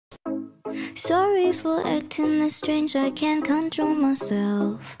Sorry for acting this strange, I can't control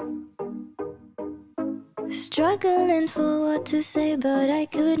myself. Struggling for what to say, but I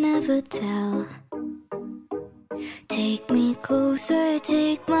could never tell. Take me closer,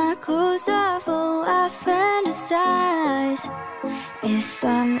 take my clothes off, oh, I fantasize. If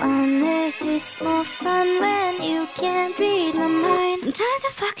I'm honest, it's more fun when you can't read my mind. Sometimes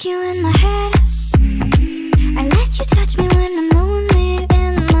I fuck you in my head, I let you touch me when I'm lonely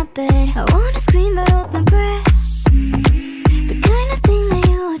in my bed. I wanna scream but hold my breath, the kind of thing that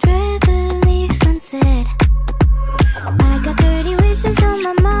you would rather leave unsaid. I got 30 wishes on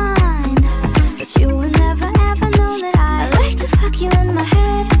my mind, but you will never ever know that I like to fuck you in my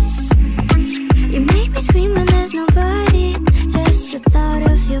head. You make me scream when there's nobody, just the thought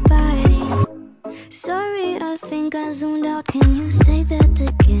of your body. Sorry, I think I zoned out, can you say that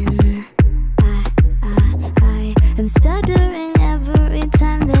again? I am stuttering every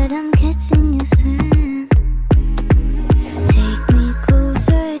time that I'm catching your scent. Take me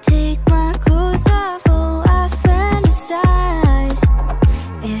closer, take my clothes off, oh, I fantasize.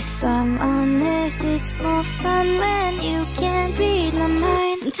 If I'm honest, it's more fun when you can't read my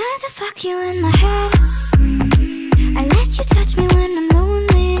mind. Sometimes I fuck you in my head, I let you touch me when I'm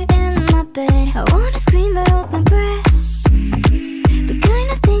lonely in my bed. I wanna scream but hold my breath, the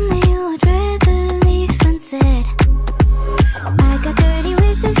kind of thing that you would rather leave unsaid. I got 30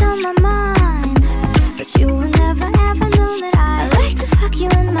 wishes on my mind, but you will never ever know that I like to fuck you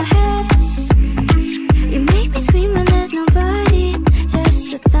in my head. You make me scream when there's nobody,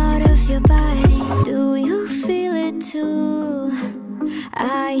 just the thought of your body. Do you feel it too?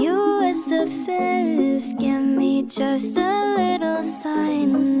 Are you as obsessed? Give me just a little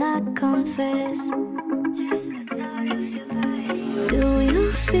sign and I confess. Do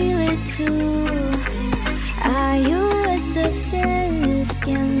you feel it too? Are you as obsessed?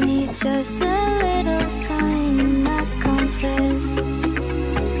 Give me just a little sign and I confess.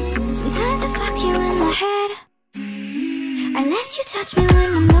 Sometimes I fuck you in my head, I let you touch me when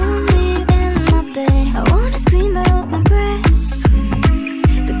I'm lonely in my bed.